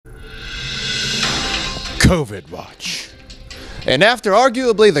COVID watch. And after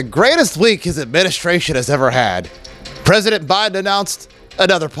arguably the greatest week his administration has ever had, President Biden announced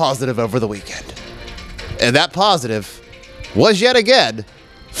another positive over the weekend. And that positive was yet again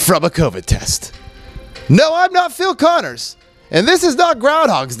from a COVID test. No, I'm not Phil Connors, and this is not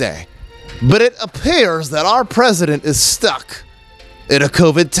Groundhog's Day, but it appears that our president is stuck in a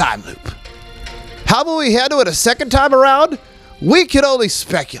COVID time loop. How will we handle it a second time around? We can only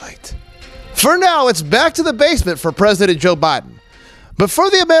speculate. For now, it's back to the basement for President Joe Biden. But for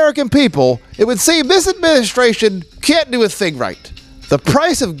the American people, it would seem this administration can't do a thing right. The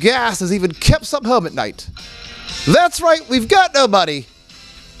price of gas has even kept some home at night. That's right, we've got no money.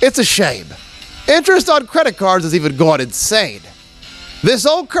 It's a shame. Interest on credit cards has even gone insane. This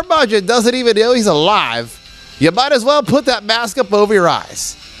old curmudgeon doesn't even know he's alive. You might as well put that mask up over your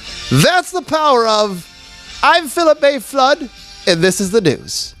eyes. That's the power of, I'm Phillip Flood, and this is the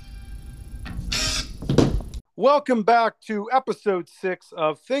news. Welcome back to episode 6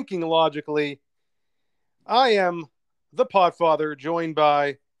 of Thinking Logically. I am the Podfather, joined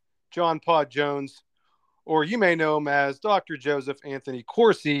by John Pod Jones, or you may know him as Dr. Joseph Anthony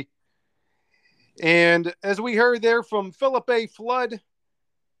Corsi. And as we heard there from Phillip Flood,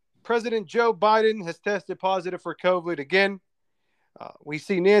 President Joe Biden has tested positive for COVID again. We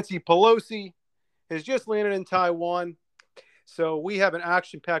see Nancy Pelosi has just landed in Taiwan. So we have an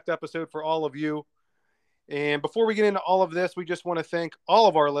action-packed episode for all of you. And before we get into all of this, we just want to thank all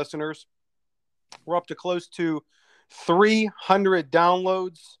of our listeners. We're up to close to 300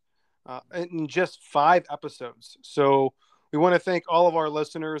 downloads in just 5 episodes. So we want to thank all of our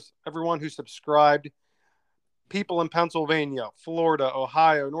listeners, everyone who subscribed, people in Pennsylvania, Florida,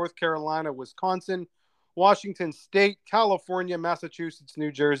 Ohio, North Carolina, Wisconsin, Washington State, California, Massachusetts,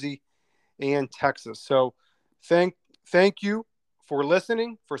 New Jersey, and Texas. So thank you for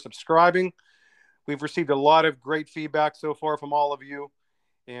listening, for subscribing. We've received a lot of great feedback so far from all of you,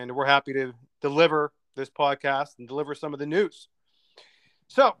 and we're happy to deliver this podcast and deliver some of the news.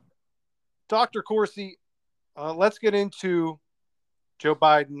 So, Dr. Corsi, let's get into Joe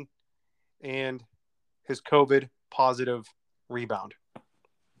Biden and his COVID positive rebound.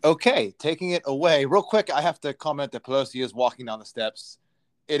 Okay, taking it away. Real quick, I have to comment that Pelosi is walking down the steps.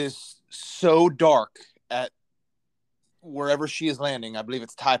 It is so dark at wherever she is landing. I believe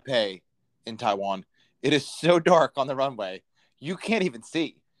it's Taipei in Taiwan. It is so dark on the runway. You can't even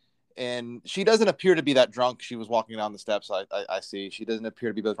see. And she doesn't appear to be that drunk. She was walking down the steps. I see. She doesn't appear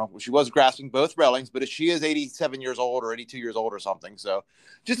to be that drunk. She was grasping both railings, but she is 87 years old or 82 years old or something. So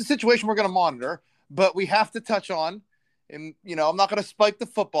just a situation we're going to monitor. But we have to touch on, and I'm not going to spike the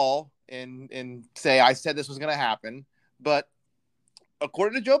football and say I said this was going to happen. But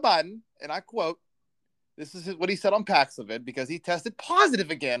according to Joe Biden, and I quote, this is what he said on Paxlovid, because he tested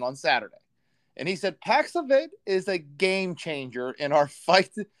positive again on Saturday. And he said, Paxlovid is a game changer in our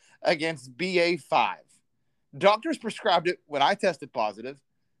fight against BA5. Doctors prescribed it when I tested positive.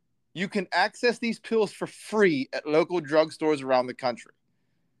 You can access these pills for free at local drugstores around the country.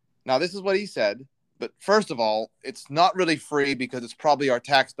 Now, this is what he said. But first of all, it's not really free because it's probably our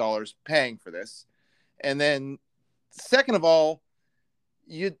tax dollars paying for this. And then second of all,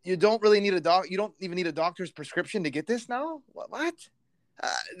 you don't really need you don't even need a doctor's prescription to get this now? What?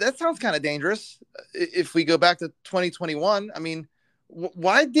 That sounds kind of dangerous. If we go back to 2021, I mean,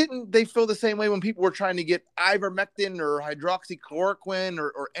 why didn't they feel the same way when people were trying to get ivermectin or hydroxychloroquine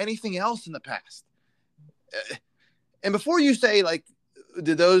or anything else in the past? And before you say, like,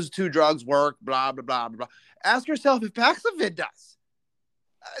 did those 2 drugs work, blah, blah, blah, blah, ask yourself if Paxlovid does.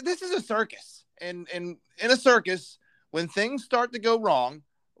 This is a circus. And in a circus, when things start to go wrong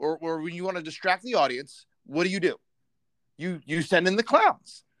or when you want to distract the audience, what do? You send in the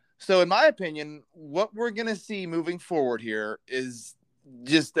clowns. So in my opinion, what we're going to see moving forward here is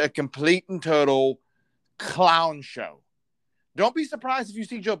just a complete and total clown show. Don't be surprised if you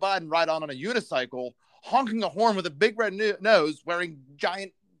see Joe Biden ride on a unicycle, honking a horn with a big red nose, wearing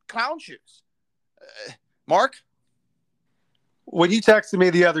giant clown shoes. Mark? When you texted me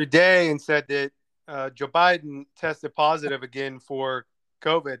the other day and said that Joe Biden tested positive again for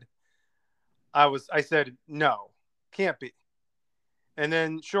COVID, I said, no, can't be. And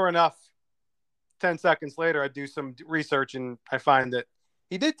then sure enough, 10 seconds later, I do some research and I find that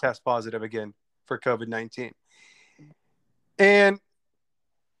he did test positive again for COVID-19. And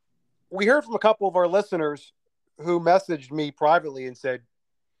we heard from a couple of our listeners who messaged me privately and said,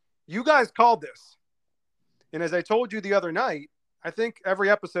 you guys called this. And as I told you the other night, I think every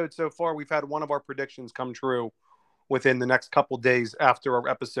episode so far, we've had one of our predictions come true within the next couple days after our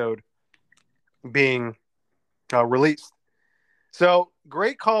episode being released. So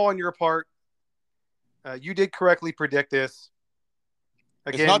great call on your part. You did correctly predict this.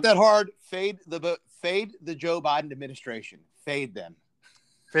 It's Again, not that hard. Fade the Joe Biden administration. Fade them.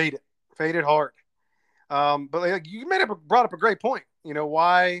 fade it hard. But like, you brought up a great point.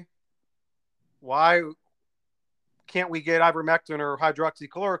 Why can't we get ivermectin or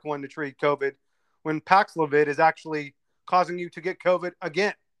hydroxychloroquine to treat COVID when Paxlovid is actually causing you to get COVID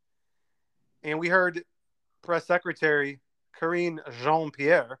again? And we heard Press Secretary Karine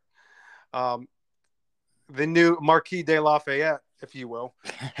Jean-Pierre, the new Marquis de Lafayette, if you will,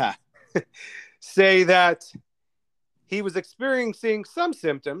 say that he was experiencing some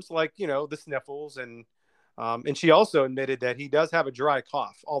symptoms like, the sniffles. And she also admitted that he does have a dry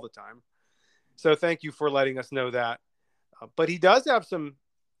cough all the time. So thank you for letting us know that. But he does have some,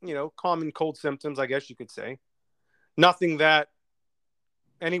 common cold symptoms, I guess you could say. Nothing that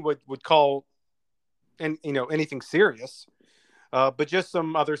anyone would call anything serious, but just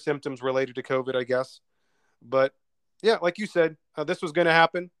some other symptoms related to COVID, I guess. But yeah, like you said, this was going to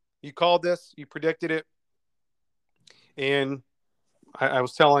happen. You called this, you predicted it. And I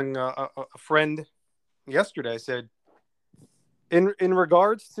was telling a friend yesterday, I said, in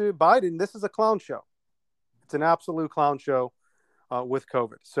regards to Biden, this is a clown show. It's an absolute clown show with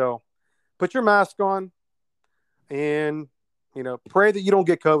COVID. So put your mask on and, pray that you don't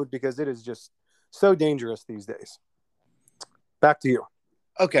get COVID because it is just so dangerous these days. Back to you.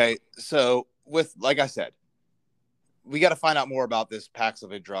 Okay, so like I said, we got to find out more about this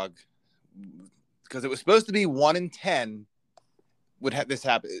Paxlovid drug because it was supposed to be 1 in 10 would have this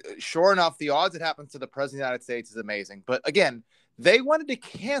happen. Sure enough, the odds it happens to the president of the United States is amazing. But again, they wanted to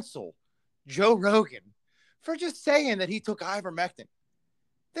cancel Joe Rogan for just saying that he took ivermectin.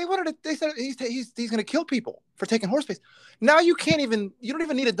 They said he's going to kill people for taking horse face. Now you don't even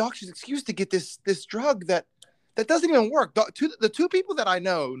need a doctor's excuse to get this drug that doesn't even work. The two people that I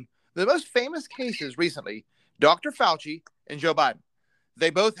know, the most famous cases recently, Dr. Fauci and Joe Biden,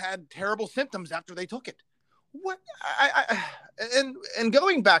 they both had terrible symptoms after they took it. What and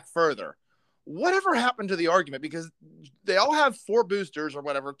going back further, whatever happened to the argument? Because they all have 4 boosters or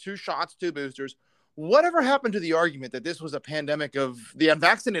whatever, 2 shots, 2 boosters. Whatever happened to the argument that this was a pandemic of the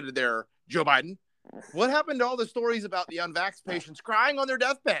unvaccinated there, Joe Biden? What happened to all the stories about the unvaxxed patients crying on their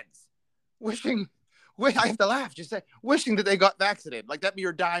deathbeds, I have to laugh, just say, wishing that they got vaccinated. Like that'd be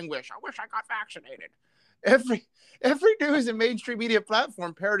your dying wish. I wish I got vaccinated. Every news and mainstream media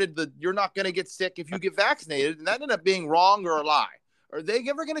platform parroted the you're not going to get sick if you get vaccinated, and that ended up being wrong or a lie. Are they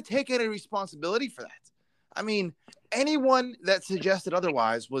ever going to take any responsibility for that? I mean, anyone that suggested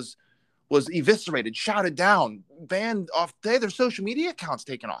otherwise was eviscerated, shouted down, banned off. They had their social media accounts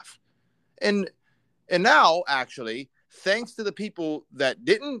taken off. And now, actually, thanks to the people that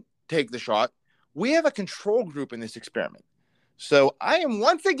didn't take the shot, we have a control group in this experiment. So I am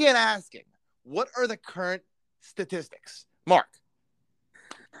once again asking, what are the current statistics? Mark.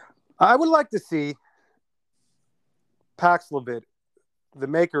 I would like to see Paxlovid, the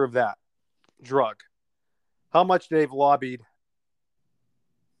maker of that drug, how much they've lobbied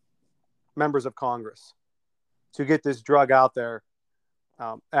members of Congress to get this drug out there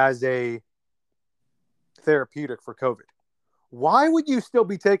as a therapeutic for COVID. Why would you still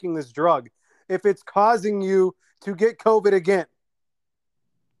be taking this drug if it's causing you to get COVID again?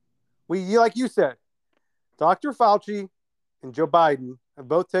 Like you said, Dr. Fauci and Joe Biden have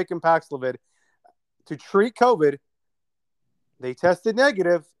both taken Paxlovid to treat COVID. They tested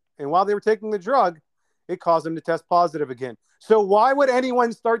negative, and while they were taking the drug, it caused them to test positive again. So why would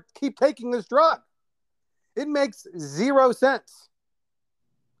anyone keep taking this drug? It makes 0 sense.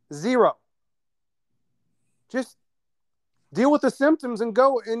 0. Just deal with the symptoms and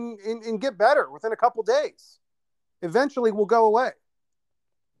go and get better within a couple days. Eventually, will go away.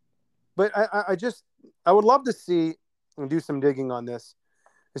 But I would love to see and do some digging on this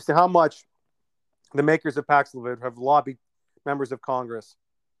as to how much the makers of Paxlovid have lobbied members of Congress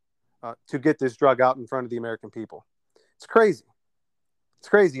to get this drug out in front of the American people. It's crazy. It's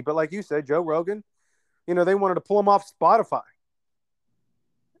crazy. But like you said, Joe Rogan, they wanted to pull him off Spotify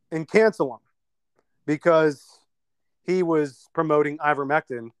and cancel him because he was promoting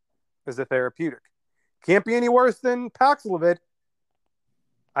ivermectin as a therapeutic. Can't be any worse than Paxlovid.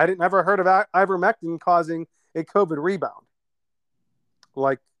 I didn't ever heard of ivermectin causing a COVID rebound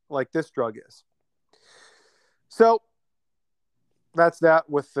like this drug is. So that's that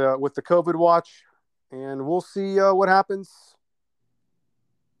with the COVID watch, and we'll see what happens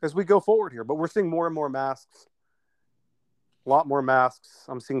as we go forward here. But we're seeing more and more masks, a lot more masks.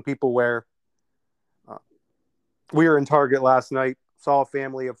 I'm seeing people wear. We were in Target last night, saw a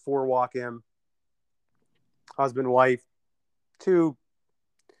family of 4 walk in, husband, wife, two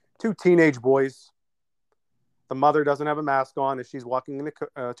teenage boys, The mother doesn't have a mask on as she's walking into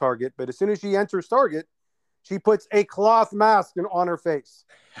Target. But as soon as she enters Target, she puts a cloth mask on her face.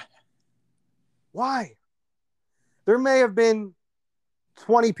 Why? There may have been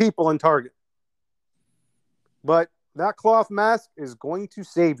 20 people in Target. But that cloth mask is going to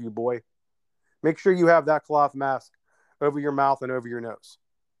save you, boy. Make sure you have that cloth mask over your mouth and over your nose.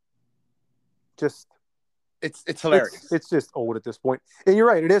 Just... It's hilarious. It's just old at this point. And you're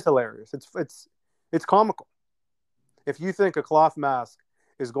right, it is hilarious. It's comical. If you think a cloth mask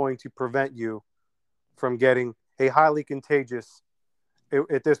is going to prevent you from getting a highly contagious,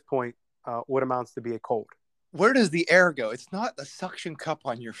 at this point, what amounts to be a cold. Where does the air go? It's not a suction cup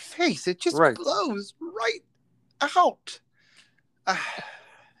on your face. It just blows right out.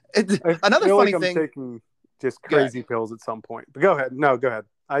 Another funny thing. I'm taking just crazy pills at some point. But go ahead. No, go ahead.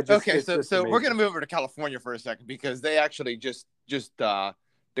 So we're going to move over to California for a second because they actually just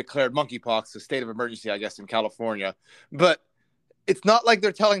declared monkeypox a state of emergency, I guess, in California. But it's not like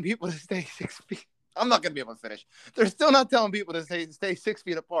they're telling people to stay 6 feet. I'm not going to be able to finish. They're still not telling people to stay 6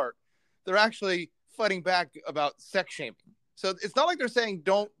 feet apart. They're actually fighting back about sex shaming. So it's not like they're saying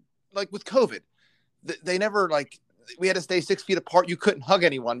don't, like with COVID. They never, like, we had to stay 6 feet apart. You couldn't hug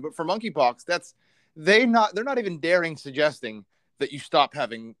anyone. But for monkeypox, they're not even daring suggesting that you stop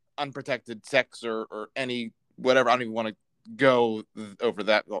having unprotected sex or any whatever. I don't even want to go over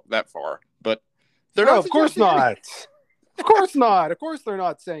that far, but they're not. Of course not. Of course not. Of course they're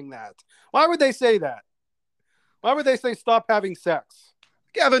not saying that. Why would they say that? Why would they say stop having sex?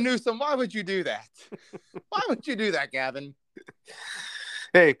 Gavin Newsom, why would you do that? Why would you do that, Gavin?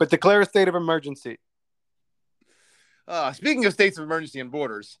 Hey, but declare a state of emergency. Speaking of states of emergency and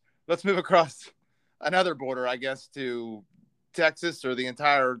borders, let's move across another border, I guess, to Texas or the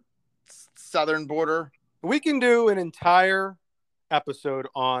entire southern border. We can do an entire episode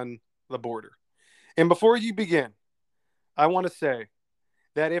on the border. And before you begin, I want to say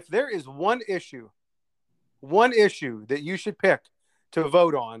that if there is one issue that you should pick to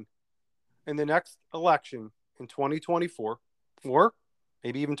vote on in the next election in 2024, or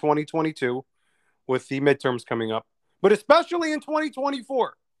maybe even 2022 with the midterms coming up, but especially in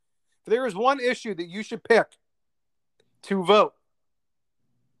 2024, if there is one issue that you should pick to vote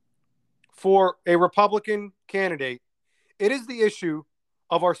for a Republican candidate, it is the issue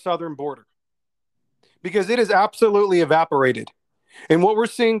of our southern border, because it is absolutely evaporated. And what we're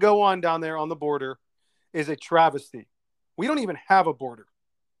seeing go on down there on the border is a travesty. We don't even have a border.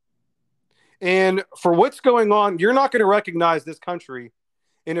 And for what's going on, you're not going to recognize this country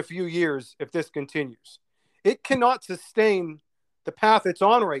in a few years if this continues. It cannot sustain the path it's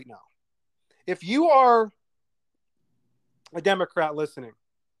on right now. If you are a Democrat listening,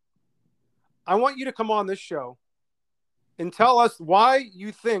 I want you to come on this show and tell us why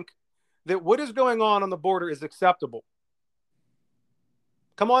you think that what is going on the border is acceptable.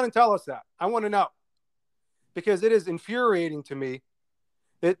 Come on and tell us that. I want to know. Because it is infuriating to me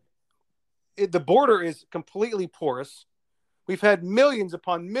that the border is completely porous. We've had millions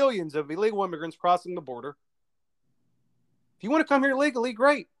upon millions of illegal immigrants crossing the border. If you want to come here legally,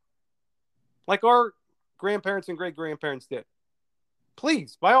 great. Like our grandparents and great-grandparents did.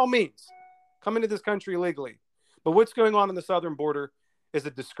 Please, by all means, come into this country legally. But what's going on the southern border is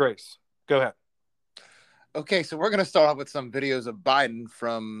a disgrace. Go ahead. Okay, so we're going to start off with some videos of Biden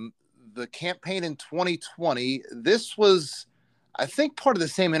from the campaign in 2020. This was, I think, part of the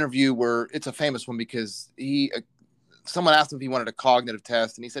same interview where it's a famous one because someone asked him if he wanted a cognitive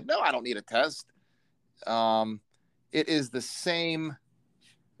test, and he said, no, I don't need a test. It is the same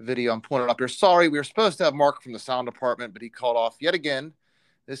video. I'm pulling it up here. Sorry, we were supposed to have Mark from the sound department, but he called off yet again.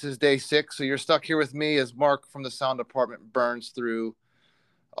 This is day 6, so you're stuck here with me as Mark from the sound department burns through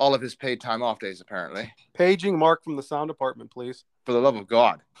all of his paid time off days, apparently. Paging Mark from the sound department, please. For the love of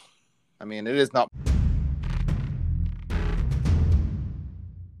God. I mean, it is not.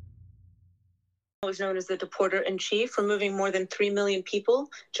 Was known as the deporter-in-chief, removing more than 3 million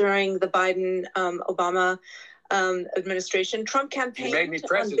people during the Biden-Obama administration. Trump campaigned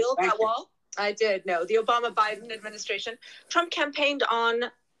on Build That Wall. I did, no. The Obama-Biden administration. Trump campaigned on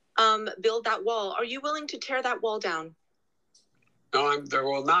Build That Wall. Are you willing to tear that wall down? No, there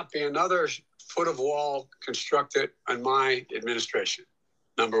will not be another foot of wall constructed in my administration,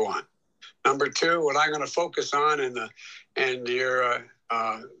 number one. Number two, what I'm going to focus on, the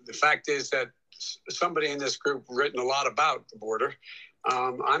fact is that somebody in this group written a lot about the border.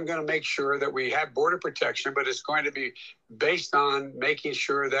 I'm going to make sure that we have border protection, but it's going to be based on making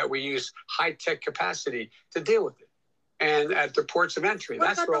sure that we use high-tech capacity to deal with it. And at the ports of entry,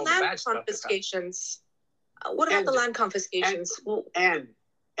 that's where all the bad stuff is. What about the land confiscations? And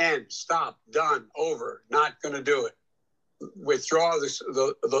End. Stop. Done. Over. Not going to do it. Withdraw this.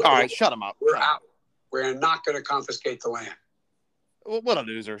 All right, shut him up. We're out. We're not going to confiscate the land. Well, what a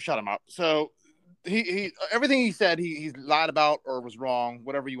loser. Shut him up. So he everything he said, he's lied about or was wrong,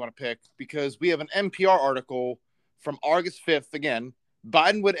 whatever you want to pick, because we have an NPR article from August 5th. Again,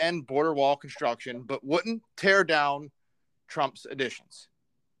 Biden would end border wall construction, but wouldn't tear down Trump's additions.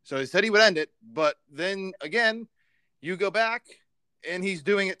 So he said he would end it, but then again, you go back and he's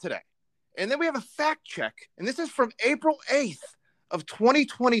doing it today. And then we have a fact check, and this is from April 8th of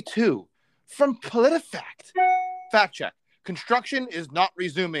 2022 from PolitiFact. Fact check. Construction is not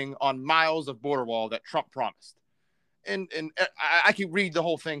resuming on miles of border wall that Trump promised. And I could read the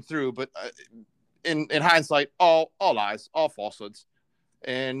whole thing through, but in hindsight, all lies, all falsehoods.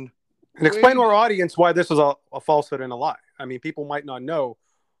 And explain to our audience why this is a falsehood and a lie. I mean, people might not know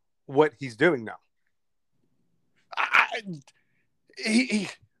what he's doing now.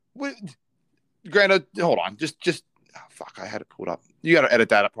 Granted, hold on. Just fuck, I had it pulled up. You got to edit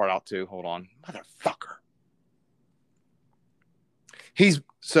that part out too. Hold on. Motherfucker.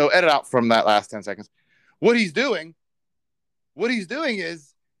 So edit out from that last 10 seconds. What he's doing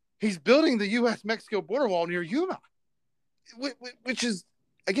is he's building the U.S.-Mexico border wall near Yuma, which is,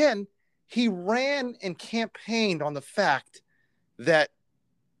 again, he ran and campaigned on the fact that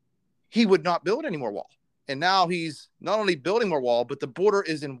he would not build any more wall. And now he's not only building more wall, but the border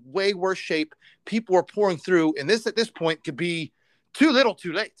is in way worse shape. People are pouring through, and this at this point could be too little,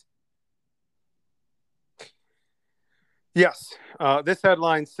 too late. Yes. This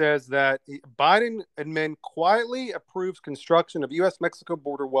headline says that Biden admin quietly approves construction of U.S.-Mexico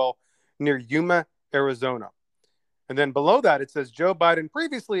border wall near Yuma, Arizona. And then below that, it says Joe Biden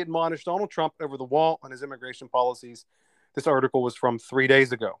previously admonished Donald Trump over the wall on his immigration policies. This article was from 3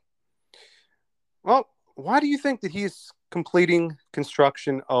 days ago. Well, why do you think that he's completing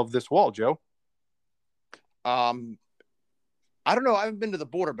construction of this wall, Joe? I don't know. I haven't been to the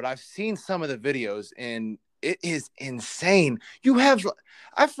border, but I've seen some of the videos, and it is insane. You have,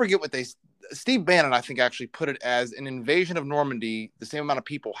 I forget what Steve Bannon, I think, actually put it as an invasion of Normandy, the same amount of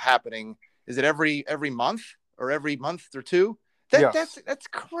people happening. Is it every month or every month or two? Yes. That's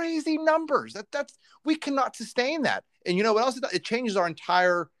crazy numbers. That's we cannot sustain that. And you know what else? It changes our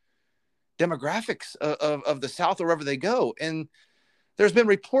entire demographics of the South wherever they go. And there's been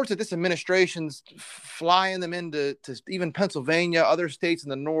reports that this administration's flying them into even Pennsylvania, other states in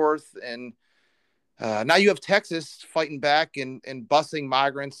the North. And now you have Texas fighting back and busing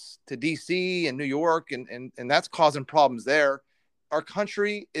migrants to D.C. and New York. And that's causing problems there. Our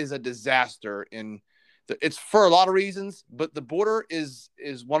country is a disaster. It's for a lot of reasons, but the border is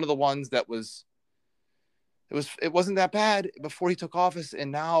one of the ones that it wasn't that bad before he took office,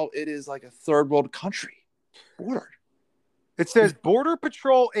 and now it is like a third world country border. It says Border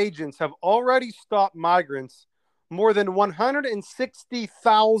Patrol agents have already stopped migrants more than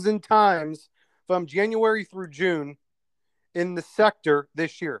 160,000 times from January through June in the sector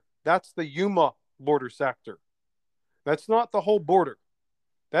this year. That's the Yuma border sector. That's not the whole border.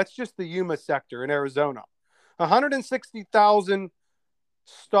 That's just the Yuma sector in Arizona. 160,000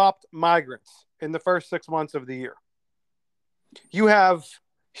 stopped migrants in the first 6 months of the year. You have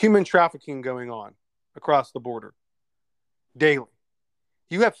human trafficking going on across the border daily.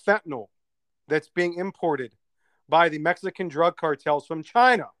 You have fentanyl that's being imported by the Mexican drug cartels from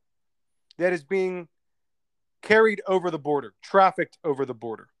China that is being carried over the border, trafficked over the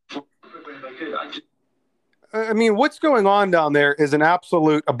border. I mean, what's going on down there is an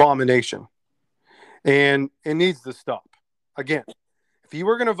absolute abomination, and it needs to stop. Again, if you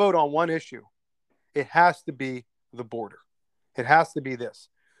were going to vote on one issue, it has to be the border. It has to be this.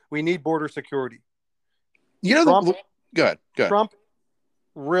 We need border security. You know, Trump, good. Trump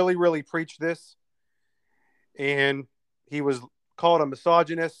really, really preached this, and he was called a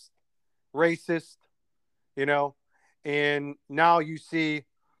misogynist, racist, and now you see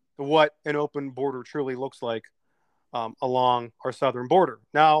what an open border truly looks like along our southern border.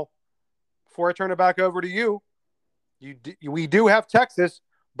 Now, before I turn it back over to you, we do have Texas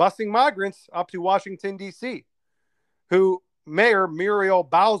busing migrants up to Washington, D.C., who Mayor Muriel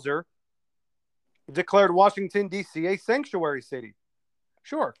Bowser declared Washington, D.C. a sanctuary city.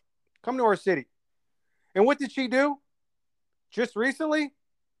 Sure, come to our city. And what did she do? Just recently,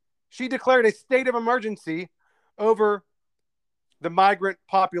 she declared a state of emergency over the migrant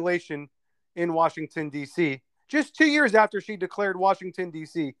population in Washington, D.C., just 2 years after she declared Washington,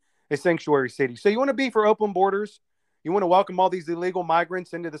 D.C. a sanctuary city. So you want to be for open borders? You want to welcome all these illegal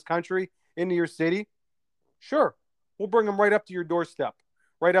migrants into this country, into your city? Sure. We'll bring them right up to your doorstep,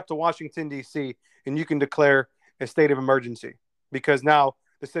 right up to Washington, D.C., and you can declare a state of emergency because now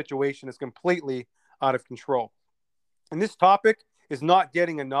the situation is completely out of control. And this topic is not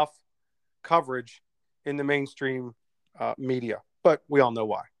getting enough coverage in the mainstream media, but we all know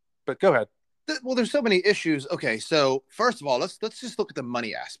why. But go ahead. Well, there's so many issues. Okay, so first of all, let's just look at the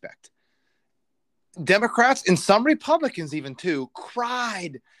money aspect. Democrats and some Republicans even too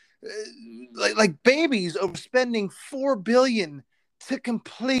cried like babies over spending $4 billion to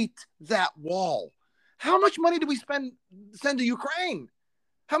complete that wall. How much money did we send to Ukraine?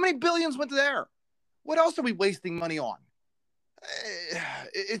 How many billions went there? What else are we wasting money on?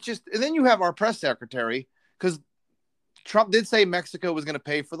 It's just, and then you have our press secretary, because Trump did say Mexico was going to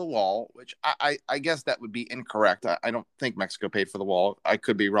pay for the wall, which I guess that would be incorrect. I don't think Mexico paid for the wall. I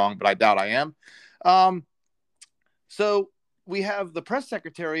could be wrong, but I doubt I am. So we have the press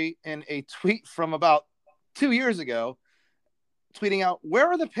secretary in a tweet from about 2 years ago tweeting out, "Where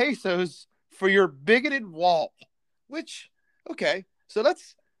are the pesos for your bigoted wall?" Which, okay, so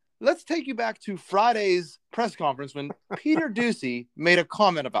let's take you back to Friday's press conference when Peter Doocy made a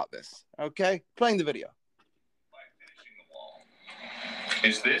comment about this. Okay, playing the video. By finishing the wall.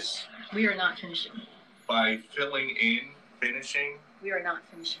 Is this? We are not finishing. By filling in, finishing? We are not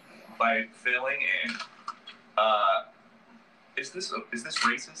finishing. By filling in. Is this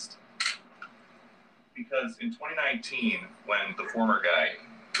racist? Because in 2019, when the former guy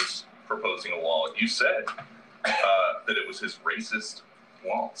was proposing a wall, you said that it was his racist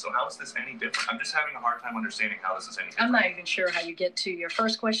wall. So how is this any different? I'm just having a hard time understanding how this is any different. I'm not even sure how you get to your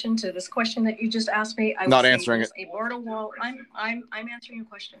first question to this question that you just asked me. I not answering it. A border wall. I'm answering your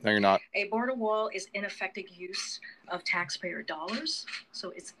question. No, you're not. A border wall is ineffective use of taxpayer dollars.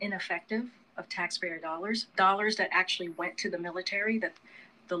 So it's ineffective of taxpayer dollars that actually went to the military, that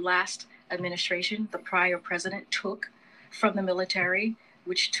the last administration, the prior president, took from the military,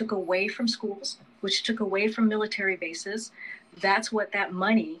 which took away from schools, which took away from military bases. That's what that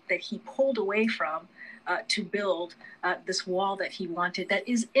money that he pulled away from to build this wall that he wanted, that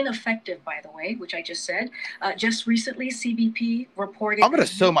is ineffective, by the way, which I just said. Just recently, CBP reported— I'm going to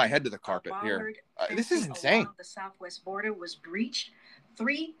sew my head to the carpet here. This is insane. The southwest border was breached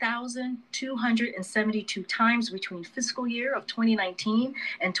 3,272 times between fiscal year of 2019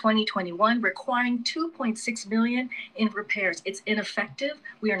 and 2021, requiring $2.6 million in repairs. It's ineffective.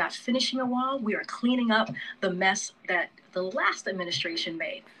 We are not finishing a wall. We are cleaning up the mess that the last administration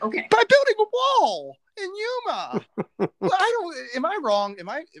made. Okay. By building a wall in Yuma. Well, am I wrong? Am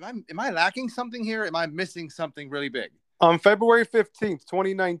I lacking something here? Am I missing something really big? On February 15th,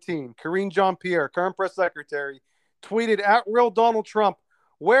 2019, Karine Jean-Pierre, current press secretary, tweeted at real Donald Trump,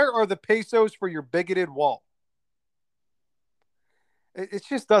 "Where are the pesos for your bigoted wall?" It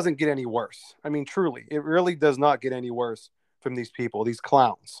just doesn't get any worse. I mean, truly, it really does not get any worse from these people, these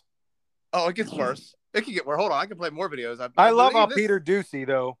clowns. Oh, it gets worse. It can get worse. Hold on, I can play more videos. I love how Peter Doocy,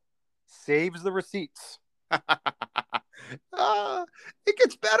 though, saves the receipts. It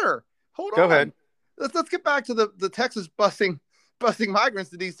gets better. Hold on. Go ahead. Let's get back to the Texas busing migrants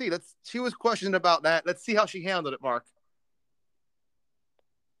to D.C. She was questioned about that. Let's see how she handled it, Mark.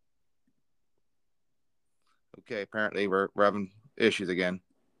 Okay, apparently we're having issues again.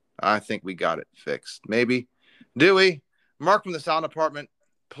 I think we got it fixed. Maybe. Do we? Mark from the sound department,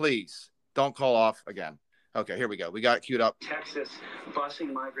 please don't call off again. Okay, here we go. We got it queued up. Texas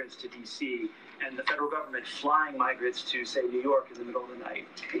busing migrants to D.C. and the federal government flying migrants to, say, New York in the middle of the night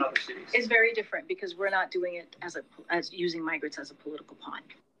and other cities. It's very different because we're not doing it as using migrants as a political pawn.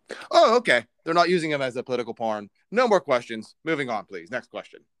 Oh, okay. They're not using them as a political pawn. No more questions. Moving on, please. Next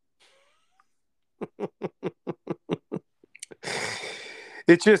question.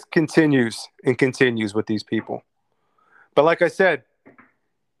 It just continues and continues with these people. But like I said,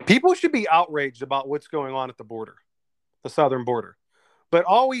 people should be outraged about what's going on at the border, the southern border. But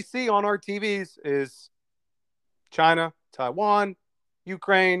all we see on our TVs is China, Taiwan,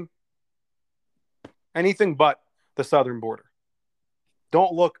 Ukraine, anything but the southern border.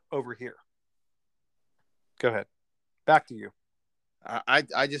 Don't look over here. Go ahead. Back to you.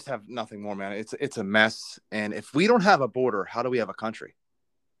 I just have nothing more, man. It's a mess. And if we don't have a border, how do we have a country?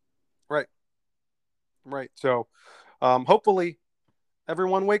 Right. So hopefully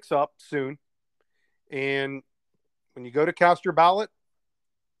everyone wakes up soon. And when you go to cast your ballot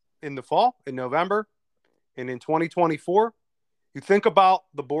in the fall, in November, and in 2024, you think about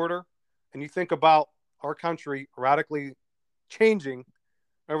the border and you think about our country radically changing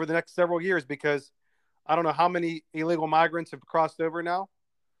over the next several years, because I don't know how many illegal migrants have crossed over now.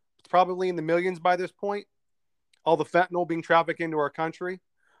 It's probably in the millions by this point. All the fentanyl being trafficked into our country,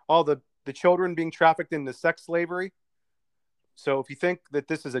 all the children being trafficked into sex slavery. So if you think that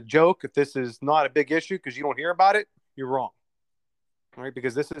this is a joke, if this is not a big issue because you don't hear about it, you're wrong. all right,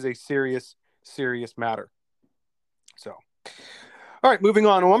 because this is a serious, serious matter. So, all right, moving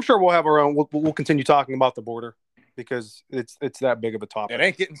on. Well, I'm sure we'll have our own. We'll continue talking about the border because it's that big of a topic. It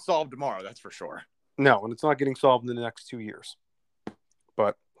ain't getting solved tomorrow, that's for sure. No, and it's not getting solved in the next 2 years.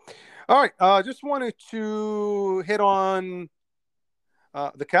 But all right, just wanted to hit on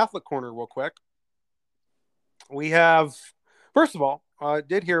the Catholic corner real quick. We have, first of all, I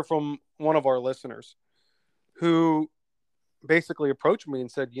did hear from one of our listeners who basically approached me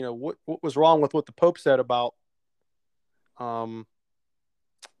and said, what was wrong with what the Pope said about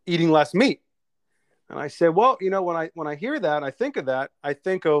eating less meat. And I said, well, when I hear that, I think of that. I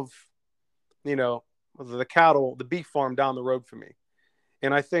think of, the cattle, the beef farm down the road from me.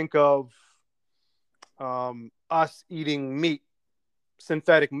 And I think of us eating meat,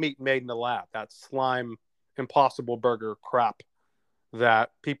 synthetic meat made in the lab, that slime, impossible burger crap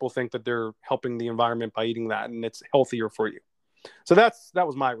that people think that they're helping the environment by eating that and it's healthier for you. So that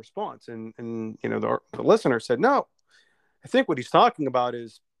was my response. And the listener said, no, I think what he's talking about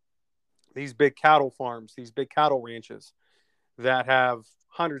is these big cattle farms, these big cattle ranches that have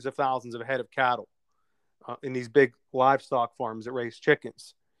hundreds of thousands of head of cattle in these big livestock farms that raise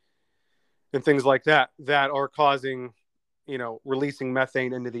chickens and things like that are causing, releasing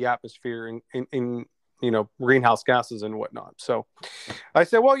methane into the atmosphere in greenhouse gases and whatnot. So I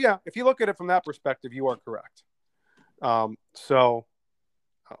said, well, yeah, if you look at it from that perspective, you are correct. So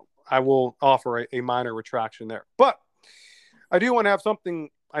I will offer a minor retraction there, but I do have something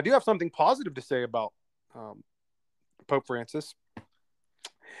positive to say about Pope Francis.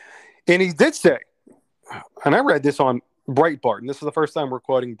 And he did say, and I read this on Breitbart, and this is the first time we're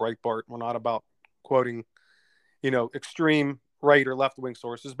quoting Breitbart. We're not about quoting, extreme right or left-wing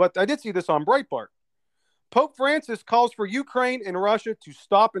sources, but I did see this on Breitbart. Pope Francis calls for Ukraine and Russia to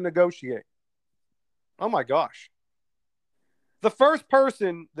stop and negotiate. Oh my gosh. The first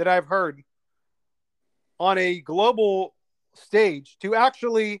person that I've heard on a global stage to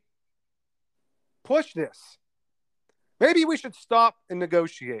actually push this. Maybe we should stop and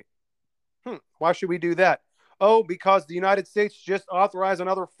negotiate. Why should we do that? Oh, because the United States just authorized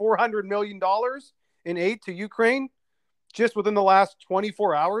another $400 million in aid to Ukraine just within the last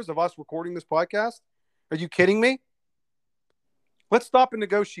 24 hours of us recording this podcast? Are you kidding me? Let's stop and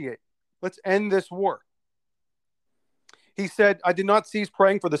negotiate. Let's end this war. He said, I did not cease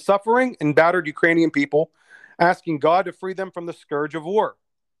praying for the suffering and battered Ukrainian people, asking God to free them from the scourge of war.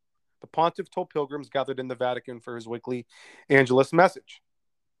 The pontiff told pilgrims gathered in the Vatican for his weekly Angelus message.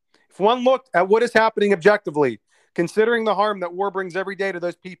 If one looked at what is happening objectively, considering the harm that war brings every day to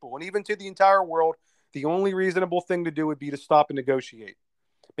those people and even to the entire world, the only reasonable thing to do would be to stop and negotiate.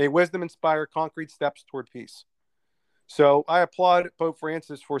 May wisdom inspire concrete steps toward peace. So I applaud Pope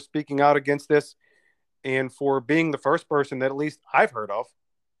Francis for speaking out against this and for being the first person that at least I've heard of,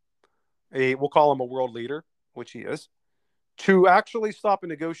 we'll call him a world leader, which he is, to actually stop and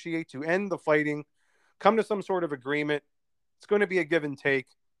negotiate, to end the fighting, come to some sort of agreement. It's going to be a give and take,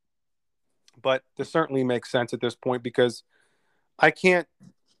 but this certainly makes sense at this point because I can't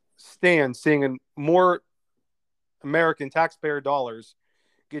stand seeing more American taxpayer dollars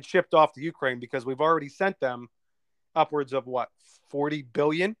get shipped off to Ukraine because we've already sent them upwards of 40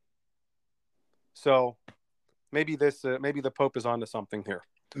 billion. So maybe the Pope is onto something here.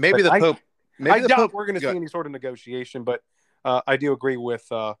 Maybe but the Pope. I doubt we're going to see any sort of negotiation, but I do agree with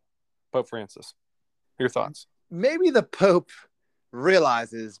Pope Francis. Your thoughts? Maybe the Pope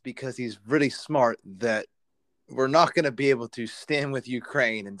realizes, because he's really smart, that we're not going to be able to stand with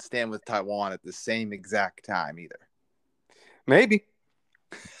Ukraine and stand with Taiwan at the same exact time either. Maybe.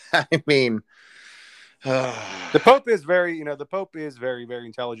 I mean, the Pope is very very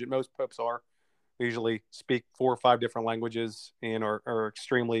intelligent. Most popes are. They usually speak 4 or 5 different languages and are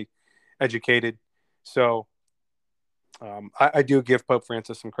extremely educated. So I do give Pope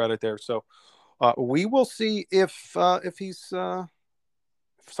Francis some credit there. So we will see if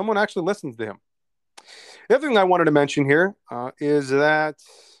someone actually listens to him. The other thing I wanted to mention here is that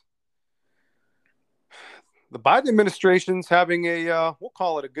the Biden administration's having we'll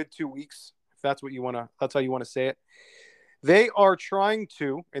call it a good 2 weeks, if that's how you want to say it. They are trying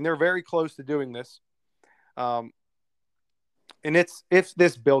to, and they're very close to doing this. And it's, if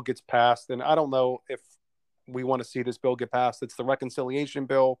this bill gets passed, and I don't know if we want to see this bill get passed. It's the reconciliation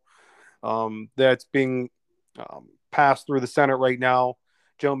bill that's being passed through the Senate right now.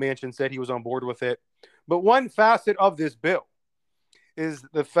 Joe Manchin said he was on board with it. But one facet of this bill is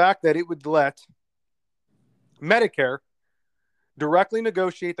the fact that it would let Medicare directly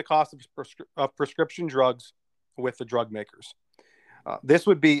negotiate the cost of prescription drugs with the drug makers. This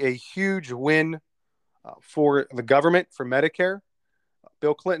would be a huge win for the government, for Medicare,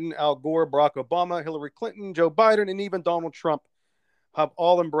 Bill Clinton, Al Gore, Barack Obama, Hillary Clinton, Joe Biden, and even Donald Trump have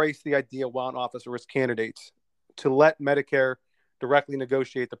all embraced the idea while in office or as candidates to let Medicare directly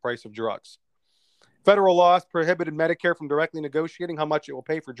negotiate the price of drugs. Federal laws prohibited Medicare from directly negotiating how much it will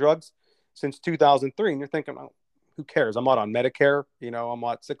pay for drugs since 2003. And you're thinking, oh, who cares? I'm not on Medicare. I'm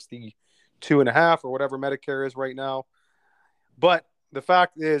at 62.5 or whatever Medicare is right now. But the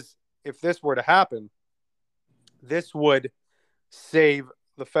fact is, if this were to happen, this would save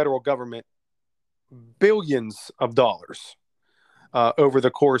the federal government billions of dollars over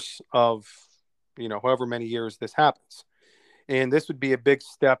the course of, however many years this happens. And this would be a big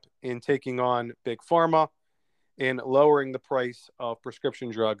step in taking on big pharma and lowering the price of prescription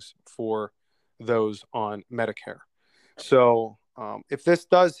drugs for those on Medicare. So if this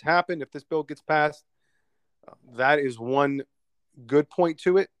does happen, if this bill gets passed, that is one good point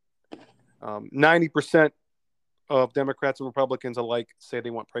to it. 90% of Democrats and Republicans alike say they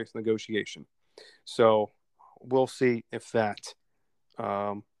want price negotiation. So we'll see if that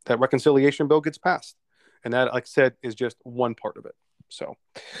reconciliation bill gets passed. And that, like I said, is just one part of it. So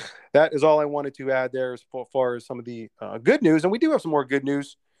that is all I wanted to add there as far as some of the good news. And we do have some more good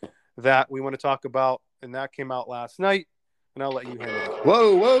news that we want to talk about. And that came out last night. And I'll let you handle it.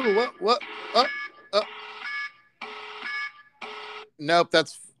 Whoa. Nope,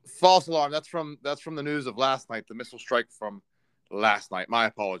 that's false alarm. That's from the news of last night, the missile strike from last night. My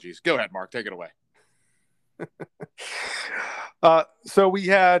apologies. Go ahead, Mark. Take it away. So we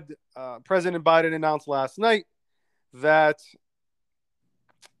had President Biden announced last night that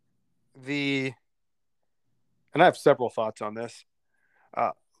and I have several thoughts on this,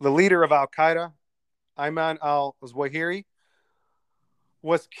 the leader of Al-Qaeda, Ayman al-Zawahiri,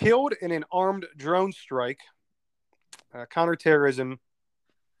 was killed in an armed drone strike, counterterrorism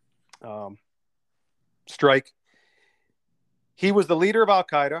strike. He was the leader of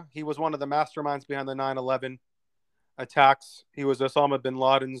Al-Qaeda. He was one of the masterminds behind the 9/11 attacks. He was Osama bin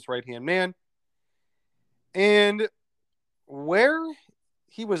Laden's right-hand man. And where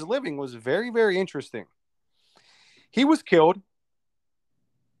he was living was very, very interesting. He was killed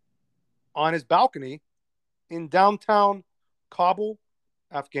on his balcony in downtown Kabul,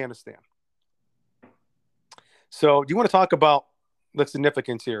 Afghanistan. So do you want to talk about the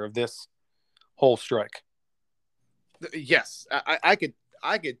significance here of this whole strike? Yes, I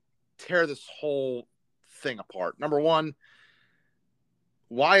could tear this whole thing apart. Number one,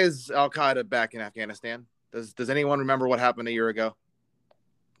 why is Al-Qaeda back in Afghanistan? Does anyone remember what happened a year ago?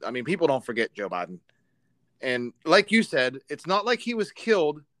 I mean, people don't forget Joe Biden. And like you said, it's not like he was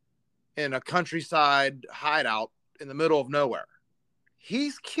killed in a countryside hideout in the middle of nowhere.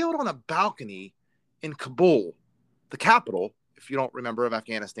 He's killed on a balcony in Kabul, the capital, if you don't remember, of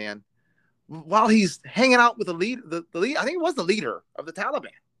Afghanistan, while he's hanging out with the lead, I think it was the leader of the Taliban.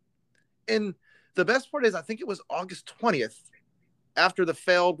 And the best part is, I think it was August 20th, after the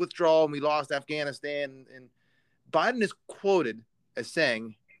failed withdrawal and we lost Afghanistan. And Biden is quoted as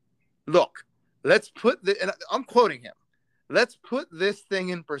saying, look, and I'm quoting him, let's put this thing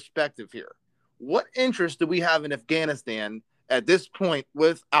in perspective here. What interest do we have in Afghanistan at this point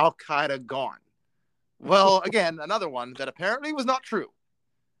with Al-Qaeda gone? Well, again, another one that apparently was not true.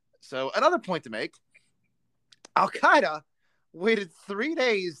 So another point to make, Al-Qaeda waited 3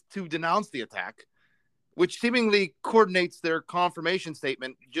 days to denounce the attack, which seemingly coordinates their confirmation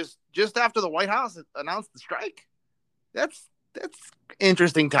statement just after the White House announced the strike. That's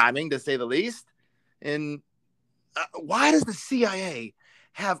interesting timing, to say the least. And why does the CIA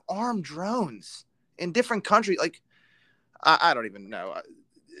have armed drones in different countries? Like, I don't even know.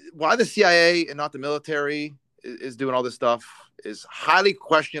 Why the CIA and not the military is doing all this stuff is highly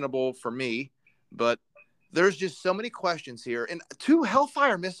questionable for me. But there's just so many questions here. And 2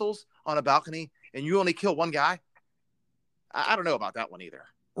 Hellfire missiles on a balcony, and you only kill one guy? I don't know about that one either.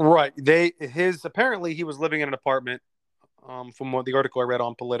 Right. Apparently he was living in an apartment, from what the article I read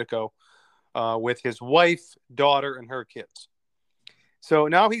on Politico, with his wife, daughter, and her kids. So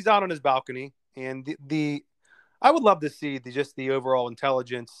now he's out on his balcony, and I would love to see the overall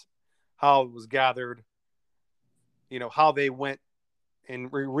intelligence, how it was gathered, how they went and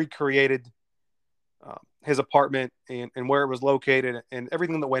recreated his apartment and where it was located and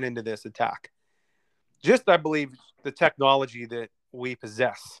everything that went into this attack. Just, I believe, the technology that we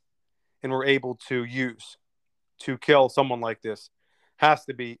possess and we're able to use to kill someone like this has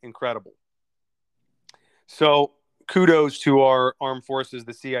to be incredible. So kudos to our armed forces,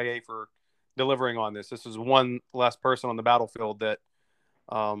 the CIA, for delivering on this. This is one less person on the battlefield that,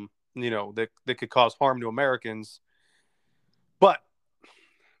 that could cause harm to Americans. But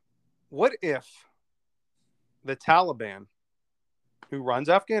what if the Taliban who runs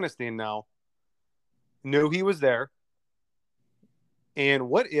Afghanistan now, knew he was there? And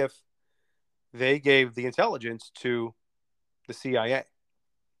what if they gave the intelligence to the CIA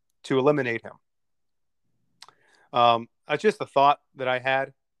to eliminate him? That's just a thought that I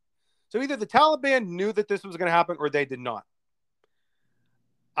had. So either the Taliban knew that this was going to happen or they did not.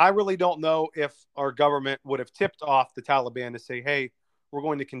 I really don't know if our government would have tipped off the Taliban to say, hey, we're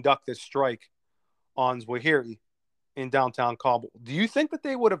going to conduct this strike on Zawahiri in downtown Kabul. Do you think that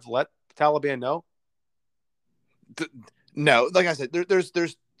they would have let the Taliban know? No, like I said,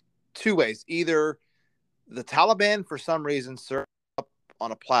 there's two ways. Either the Taliban, for some reason, served up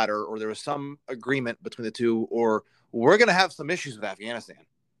on a platter, or there was some agreement between the two, or we're going to have some issues with Afghanistan.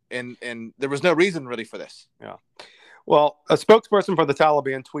 And there was no reason really for this. Yeah. Well, a spokesperson for the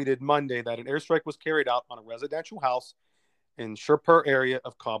Taliban tweeted Monday that an airstrike was carried out on a residential house in Shirpur area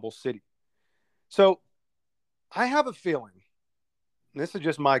of Kabul city. So I have a feeling, and this is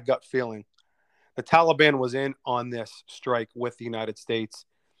just my gut feeling, the Taliban was in on this strike with the United States,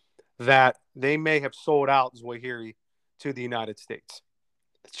 that they may have sold out Zawahiri to the United States.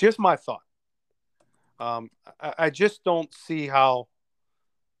 It's just my thought. I just don't see how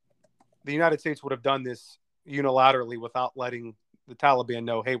the United States would have done this unilaterally without letting the Taliban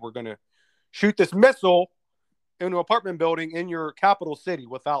know, hey, we're going to shoot this missile into an apartment building in your capital city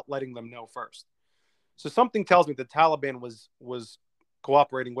without letting them know first. So something tells me the Taliban was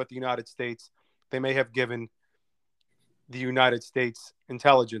cooperating with the United States. They may have given the United States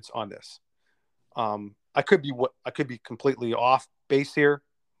intelligence on this. I could be completely off base here,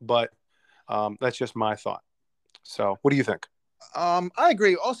 but that's just my thought. So what do you think? I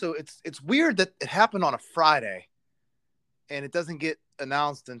agree. Also, it's weird that it happened on a Friday and it doesn't get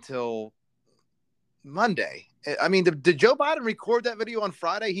announced until Monday. I mean, did Joe Biden record that video on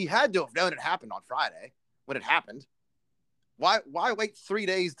Friday? He had to have known it happened on Friday when it happened. Why wait 3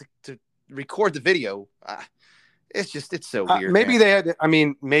 days to record the video? It's so weird. Maybe they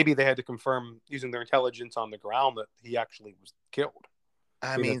had to confirm using their intelligence on the ground that he actually was killed.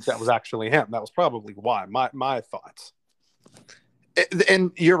 I mean, that was actually him. That was probably why. My thoughts.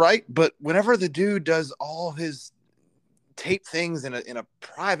 And you're right, but whenever the dude does all his tape things in a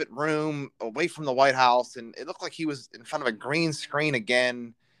private room away from the White House, and it looked like he was in front of a green screen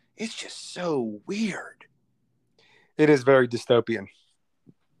again, it's just so weird. It is very dystopian,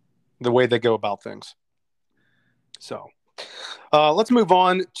 the way they go about things. So let's move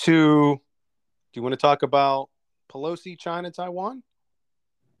on to, do you want to talk about Pelosi, China, Taiwan?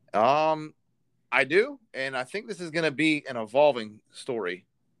 I do, and I think this is going to be an evolving story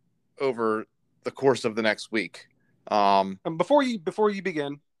over the course of the next week. And before you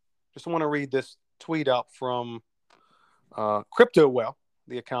begin, just want to read this tweet out from Crypto Well.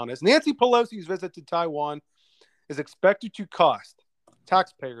 The account is: Nancy Pelosi's visit to Taiwan is expected to cost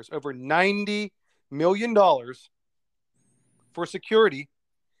taxpayers over $90 million for security,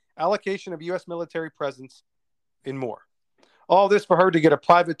 allocation of U.S. military presence, and more. All this for her to get a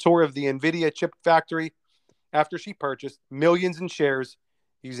private tour of the NVIDIA chip factory after she purchased millions in shares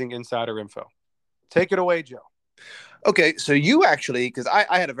using insider info. Take it away, Joe. Okay, so you actually, because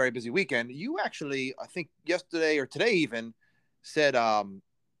I had a very busy weekend, you actually, I think yesterday or today even, said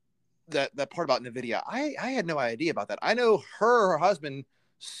that part about NVIDIA. I had no idea about that. I know her husband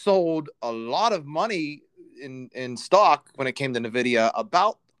sold a lot of money in stock when it came to NVIDIA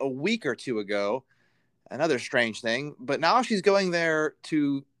about a week or two ago. Another strange thing, but now she's going there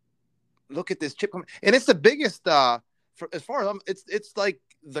to look at this chip, and it's the biggest. As far as it's like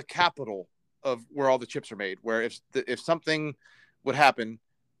the capital of where all the chips are made. Where if something would happen,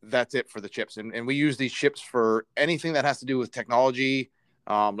 that's it for the chips, and we use these chips for anything that has to do with technology,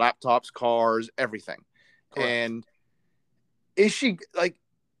 laptops, cars, everything. Correct. And is she like,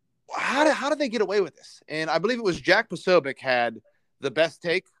 how did they get away with this? And I believe it was Jack Posobiec had the best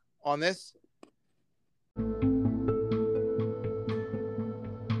take on this.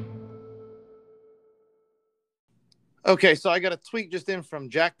 Okay, so I got a tweet just in from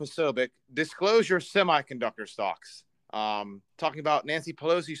Jack Posobiec. Disclose your semiconductor stocks. Talking about Nancy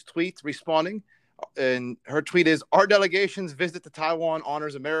Pelosi's tweets responding. And her tweet is, our delegation's visit to Taiwan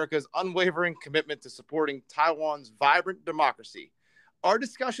honors America's unwavering commitment to supporting Taiwan's vibrant democracy. Our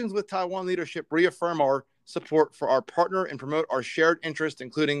discussions with Taiwan leadership reaffirm our support for our partner and promote our shared interests,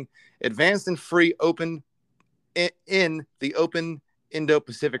 including advanced and free open in the open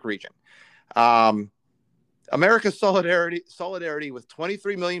Indo-Pacific region. America's solidarity with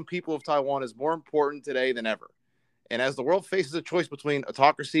 23 million people of Taiwan is more important today than ever. And as the world faces a choice between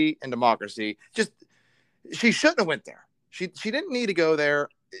autocracy and democracy, she shouldn't have went there. She didn't need to go there.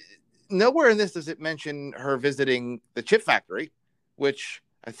 Nowhere in this does it mention her visiting the chip factory, which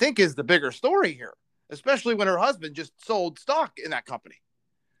I think is the bigger story here, especially when her husband just sold stock in that company.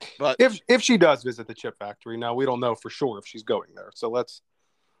 But if she does visit the chip factory, now we don't know for sure if she's going there. So let's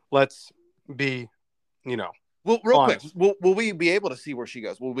be, well, real honest. quick, will we be able to see where she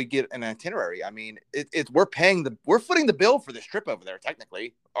goes? Will we get an itinerary? I mean, we're footing the bill for this trip over there.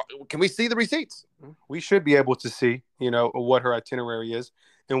 Technically, can we see the receipts? We should be able to see, what her itinerary is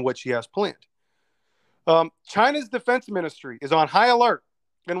and what she has planned. China's defense ministry is on high alert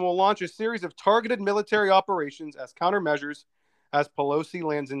and will launch a series of targeted military operations as countermeasures as Pelosi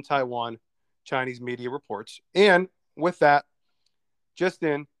lands in Taiwan, Chinese media reports. And with that, just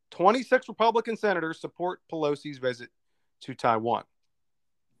in, 26 Republican senators support Pelosi's visit to Taiwan.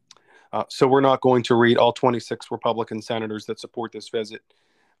 So we're not going to read all 26 Republican senators that support this visit.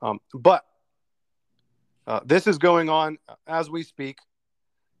 But this is going on as we speak.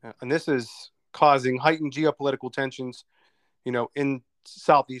 And this is causing heightened geopolitical tensions, in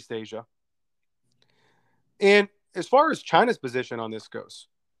Southeast Asia. And as far as China's position on this goes,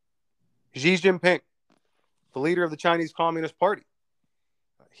 Xi Jinping, the leader of the Chinese Communist Party,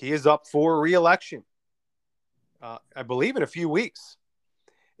 he is up for re-election, I believe, in a few weeks.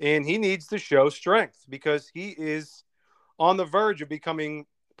 And he needs to show strength because he is on the verge of becoming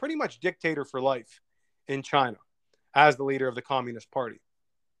pretty much dictator for life in China as the leader of the Communist Party.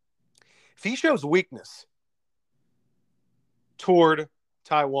 If he shows weakness toward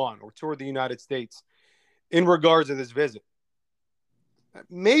Taiwan or toward the United States in regards to this visit,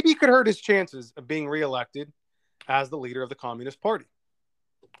 maybe he could hurt his chances of being reelected as the leader of the Communist Party.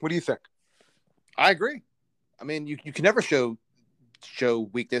 What do you think? I agree. I mean, you can never show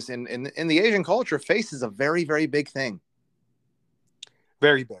weakness in the Asian culture. Face is a very, very big thing.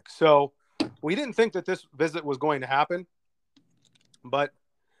 Very big. So we didn't think that this visit was going to happen, but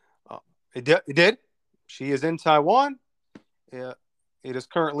it did. She is in Taiwan. It is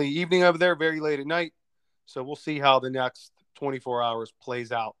currently evening over there, very late at night. So we'll see how the next 24 hours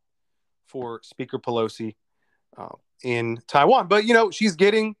plays out for Speaker Pelosi in Taiwan. But, she's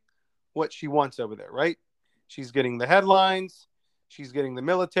getting what she wants over there, right? She's getting the headlines. She's getting the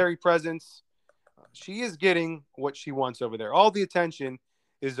military presence. She is getting what she wants over there. All the attention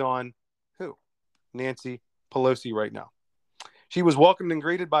is on who? Nancy Pelosi right now. She was welcomed and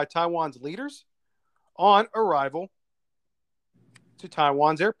greeted by Taiwan's leaders on arrival to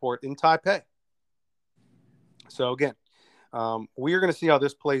Taiwan's airport in Taipei. So again, we are going to see how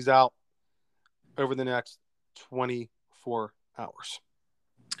this plays out over the next 24 hours.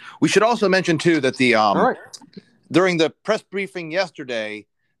 We should also mention too that All right. during the press briefing yesterday,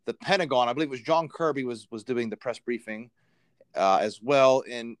 the Pentagon, I believe it was John Kirby was doing the press briefing as well,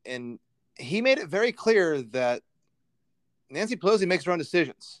 and he made it very clear that Nancy Pelosi makes her own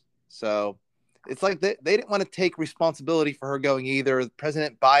decisions. So it's like they didn't want to take responsibility for her going either.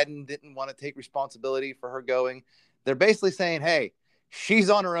 President Biden didn't want to take responsibility for her going. They're basically saying, hey, she's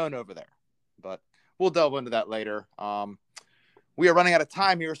on her own over there. But we'll delve into that later. We are running out of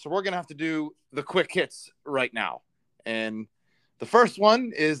time here, so we're going to have to do the quick hits right now. And the first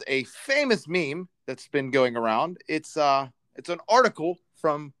one is a famous meme that's been going around. It's an article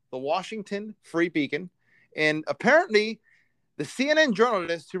from the Washington Free Beacon, and apparently the CNN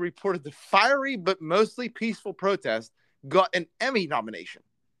journalist who reported the fiery but mostly peaceful protest got an Emmy nomination.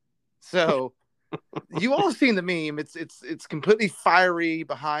 So you all seen the meme. It's completely fiery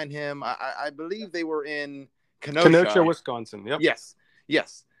behind him. I believe they were in Kenosha, Wisconsin. Yep.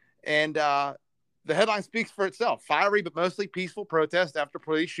 Yes. And the headline speaks for itself. Fiery but mostly peaceful protest after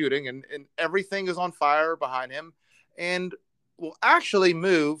police shooting, and everything is on fire behind him. And will actually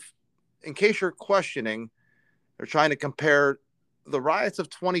move, in case you're questioning, they're trying to compare the riots of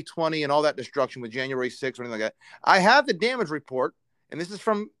 2020 and all that destruction with January 6th or anything like that. I have the damage report, and this is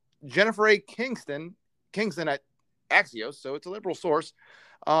from Jennifer A. Kingston at Axios, so it's a liberal source.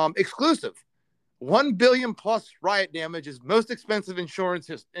 Exclusive. 1 billion plus riot damage is most expensive insurance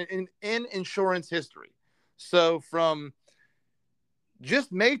in insurance history. So from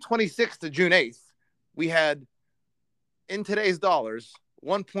just May 26th to June 8th, we had, in today's dollars,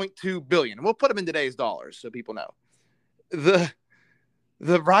 1.2 billion. We'll put them in today's dollars so people know.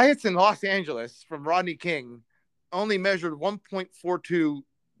 The riots in Los Angeles from Rodney King only measured 1.42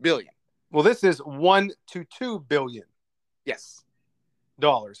 billion. Well, this is 1 to 2 billion. Yes.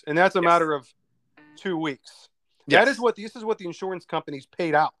 Dollars. And that's a matter of 2 weeks. Yes. This is what the insurance companies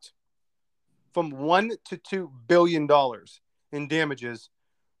paid out, from $1 to $2 billion in damages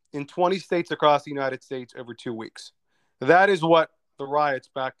in 20 states across the United States over 2 weeks. That is what the riots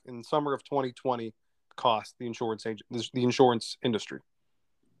back in summer of 2020 cost the insurance industry.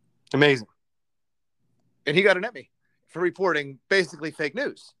 Amazing. And he got an Emmy for reporting basically fake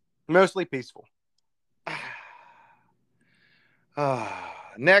news. Mostly peaceful.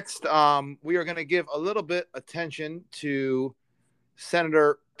 Next, we are going to give a little bit attention to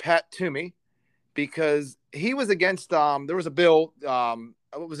Senator Pat Toomey, because he was against, there was a bill,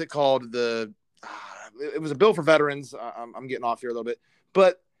 what was it called? It was a bill for veterans. I'm getting off here a little bit,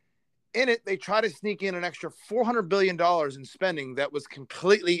 but in it, they try to sneak in an extra $400 billion in spending that was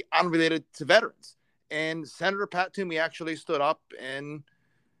completely unrelated to veterans. And Senator Pat Toomey actually stood up and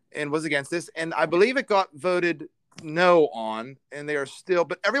was against this. And I believe it got voted no on, and they are still,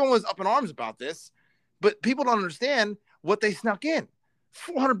 but everyone was up in arms about this. But people don't understand what they snuck in.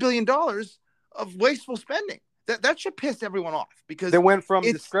 $400 billion of wasteful spending. That should piss everyone off, because they went from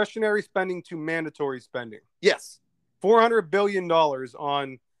discretionary spending to mandatory spending. Yes. $400 billion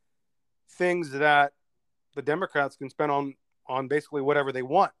on things that the Democrats can spend on basically whatever they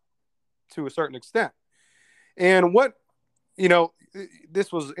want to a certain extent. And what,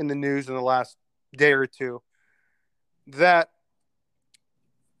 this was in the news in the last day or two, that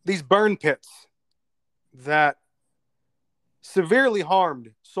these burn pits that severely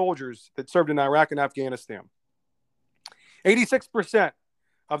harmed soldiers that served in Iraq and Afghanistan. 86%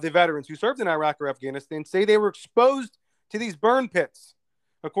 of the veterans who served in Iraq or Afghanistan say they were exposed to these burn pits,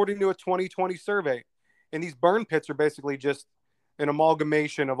 according to a 2020 survey. And these burn pits are basically just an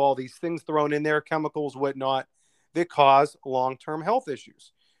amalgamation of all these things thrown in there, chemicals, whatnot, that cause long-term health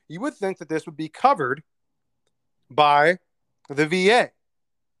issues. You would think that this would be covered by the VA,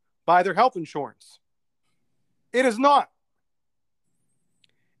 by their health insurance. It is not.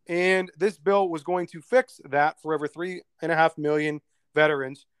 And this bill was going to fix that for over 3.5 million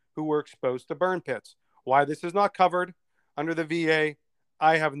veterans who were exposed to burn pits. Why this is not covered under the VA,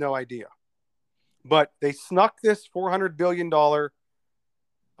 I have no idea. But they snuck this $400 billion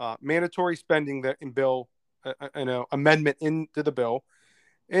mandatory spending amendment into the bill.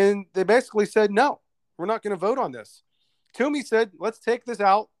 And they basically said, no, we're not going to vote on this. Toomey said, let's take this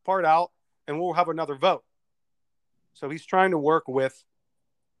part out, and we'll have another vote. So he's trying to work with,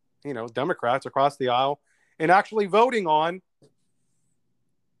 Democrats across the aisle and actually voting on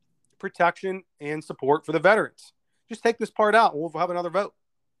protection and support for the veterans. Just take this part out, and we'll have another vote.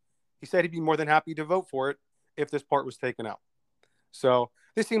 He said he'd be more than happy to vote for it if this part was taken out. So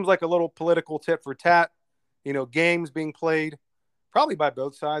this seems like a little political tit for tat, games being played, probably by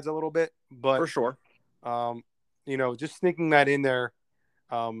both sides a little bit, but for sure. Just sneaking that in there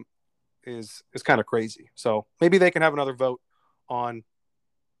is kind of crazy. So maybe they can have another vote on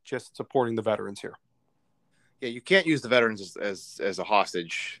just supporting the veterans here. Yeah, you can't use the veterans as a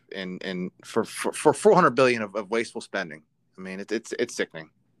hostage and for $400 billion of wasteful spending. I mean, it's sickening.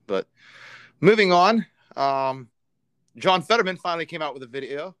 But moving on, John Fetterman finally came out with a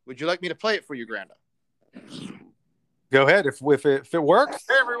video. Would you like me to play it for you, Granda? Go ahead if it works.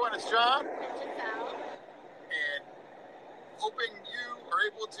 Hey everyone, it's John. And hoping you are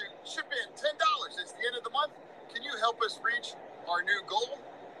able to chip in $10. It's the end of the month. Can you help us reach our new goal?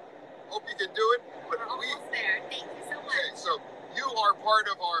 Hope you can do it. We're almost there. Thank you so much. Okay, so you are part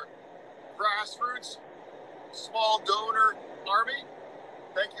of our grassroots small donor army.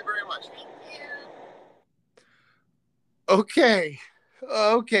 Thank you very much. Thank Okay.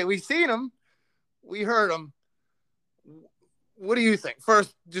 you. We've seen him. We heard him. What do you think?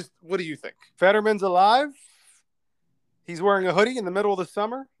 First, just what do you think? Fetterman's alive. He's wearing a hoodie in the middle of the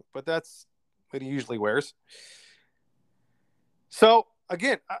summer, but that's what he usually wears. So,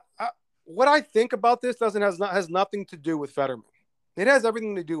 again, what I think about this has nothing to do with Fetterman. It has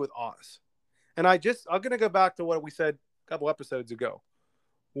everything to do with Oz. And I'm going to go back to what we said a couple episodes ago.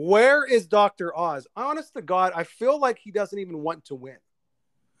 Where is Dr. Oz? Honest to God, I feel like he doesn't even want to win.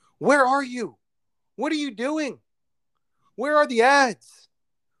 Where are you? What are you doing? Where are the ads?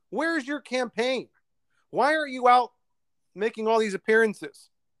 Where's your campaign? Why aren't you out making all these appearances?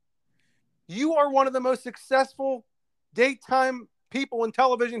 You are one of the most successful daytime people in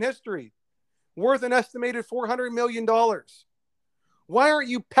television history, worth an estimated $400 million. Why aren't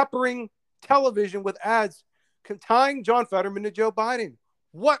you peppering television with ads tying John Fetterman to Joe Biden?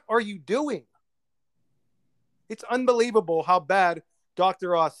 What are you doing? It's unbelievable how bad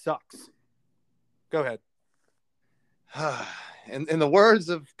Dr. Oz sucks. Go ahead. In the words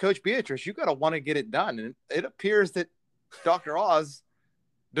of Coach Beatrice, you got to want to get it done. And it appears that Dr. Oz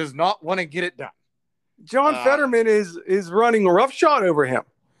does not want to get it done. John Fetterman is running roughshod over him.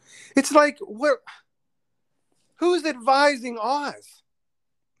 It's like, who's advising Oz?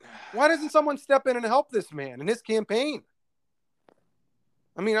 Why doesn't someone step in and help this man in his campaign?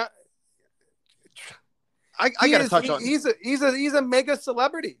 I mean, I got to touch on. He's a mega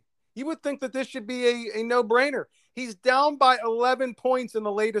celebrity. You would think that this should be a no-brainer. He's down by 11 points in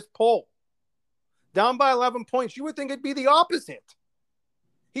the latest poll. Down by 11 points. You would think it'd be the opposite.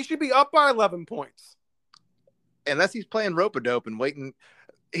 He should be up by 11 points. Unless he's playing rope-a-dope and waiting.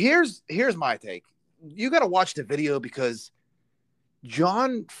 Here's my take. You got to watch the video because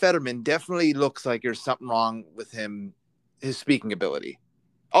John Fetterman definitely looks like there's something wrong with him, his speaking ability.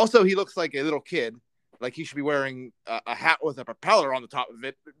 Also, he looks like a little kid. Like he should be wearing a hat with a propeller on the top of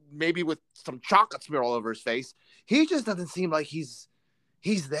it, maybe with some chocolate smear all over his face. He just doesn't seem like he's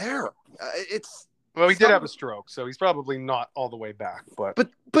there. Well, he did have a stroke, so he's probably not all the way back. But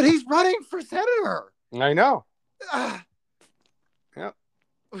he's running for senator. I know. Yeah.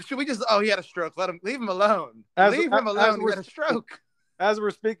 Should we just? Oh, he had a stroke. Leave him alone. Leave him alone. He had a stroke. As we're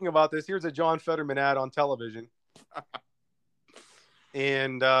speaking about this, here's a John Fetterman ad on television,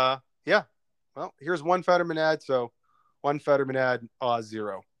 and yeah. Well, here's one Fetterman ad. So one Fetterman ad, Oz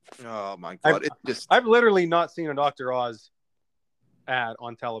 0. Oh my God! I've literally not seen a Dr. Oz ad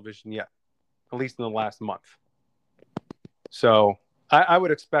on television yet, at least in the last month. So I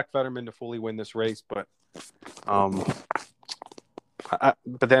would expect Fetterman to fully win this race, but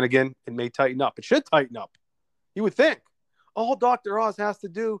then again, it may tighten up. It should tighten up. You would think. All Dr. Oz has to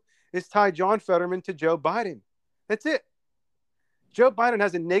do is tie John Fetterman to Joe Biden. That's it. Joe Biden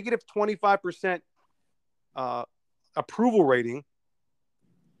has a negative 25% approval rating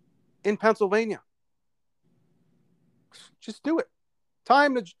in Pennsylvania. Just do it.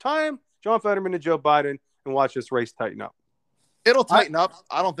 Time John Fetterman to Joe Biden and watch this race tighten up. It'll tighten up.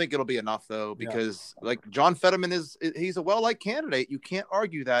 I don't think it'll be enough though, because like John Fetterman he's a well-liked candidate. You can't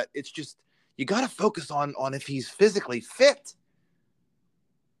argue that. It's just you got to focus on if he's physically fit,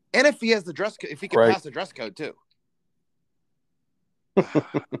 and if he has the dress code, if he can pass the dress code too.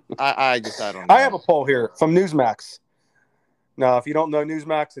 I don't know. I have a poll here from Newsmax. Now, if you don't know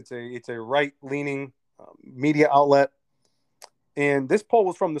Newsmax, it's a right-leaning media outlet, and this poll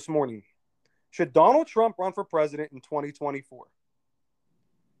was from this morning. Should Donald Trump run for president in 2024?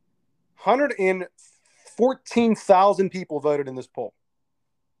 114,000 people voted in this poll.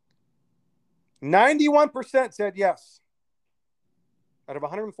 91% said yes. Out of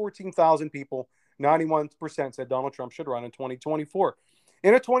 114,000 people, 91% said Donald Trump should run in 2024.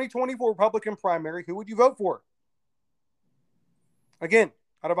 In a 2024 Republican primary, who would you vote for? Again,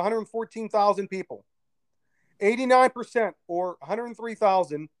 out of 114,000 people, 89% or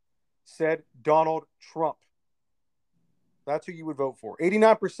 103,000 said Donald Trump. That's who you would vote for.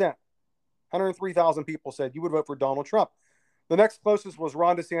 89%, 103,000 people said you would vote for Donald Trump. The next closest was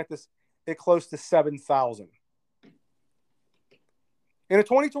Ron DeSantis at close to 7,000. In a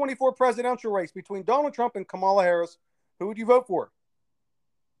 2024 presidential race between Donald Trump and Kamala Harris, who would you vote for?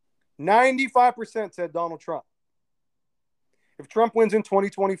 95% said Donald Trump. If Trump wins in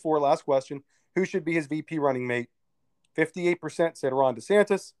 2024, last question, who should be his VP running mate? 58% said Ron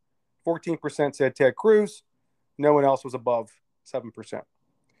DeSantis. 14% said Ted Cruz. No one else was above 7%.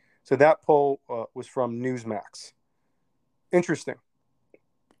 So that poll was from Newsmax. Interesting.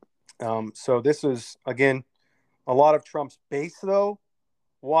 So this is, again, a lot of Trump's base, though,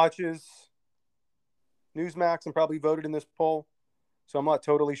 watches Newsmax and probably voted in this poll. So I'm not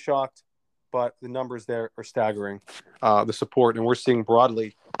totally shocked, but the numbers there are staggering, the support, and we're seeing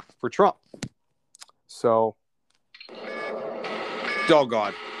broadly for Trump. So. Oh,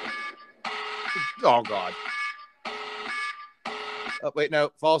 God. Oh, God. Oh, wait,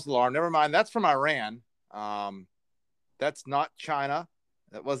 no, false alarm. Never mind. That's from Iran. That's not China.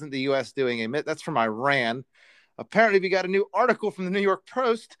 That wasn't the U.S. doing it. That's from Iran. Apparently, we got a new article from the New York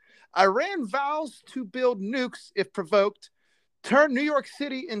Post. Iran vows to build nukes if provoked, turn New York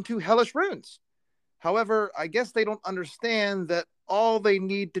City into hellish ruins. However, I guess they don't understand that all they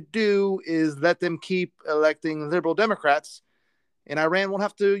need to do is let them keep electing liberal Democrats, and Iran won't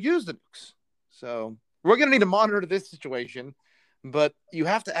have to use the nukes. So we're going to need to monitor this situation, but you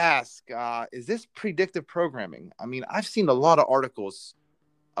have to ask, is this predictive programming? I mean, I've seen a lot of articles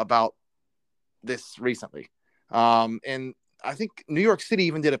about this recently. And I think New York City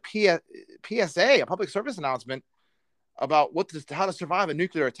even did a PSA, a public service announcement about how to survive a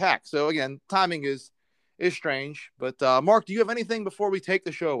nuclear attack. So again, timing is strange. But Mark, do you have anything before we take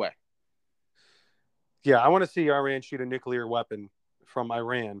the show away? Yeah, I want to see Iran shoot a nuclear weapon from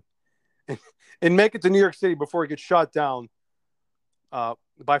Iran and make it to New York City before it gets shot down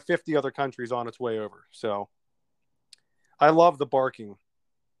by 50 other countries on its way over. So I love the barking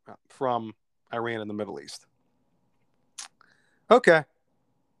from Iran in the Middle East. Okay.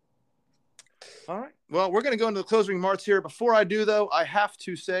 All right. Well, we're going to go into the closing remarks here. Before I do, though, I have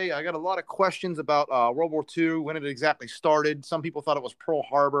to say I got a lot of questions about World War II, when it exactly started. Some people thought it was Pearl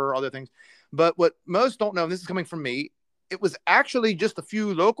Harbor, other things. But what most don't know, and this is coming from me, it was actually just a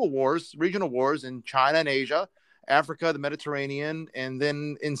few local wars, regional wars in China and Asia, Africa, the Mediterranean, and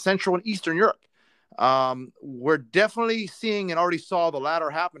then in Central and Eastern Europe. We're definitely seeing and already saw the latter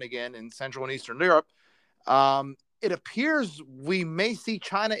happen again in Central and Eastern Europe. It appears we may see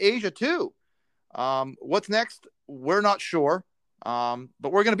China, Asia too. What's next? We're not sure. But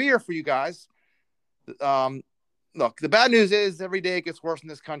we're going to be here for you guys. Look, the bad news is every day it gets worse in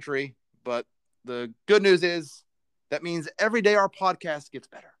this country, but the good news is that means every day our podcast gets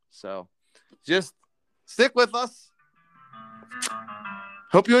better. So just stick with us.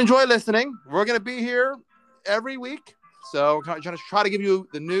 Hope you enjoy listening. We're going to be here every week. So we're going to try to give you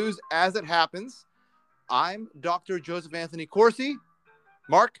the news as it happens. I'm Dr. Joseph Anthony Corsi.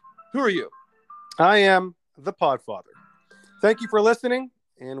 Mark, who are you? I am the Podfather. Thank you for listening,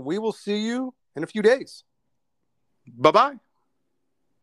 and we will see you in a few days. Bye-bye.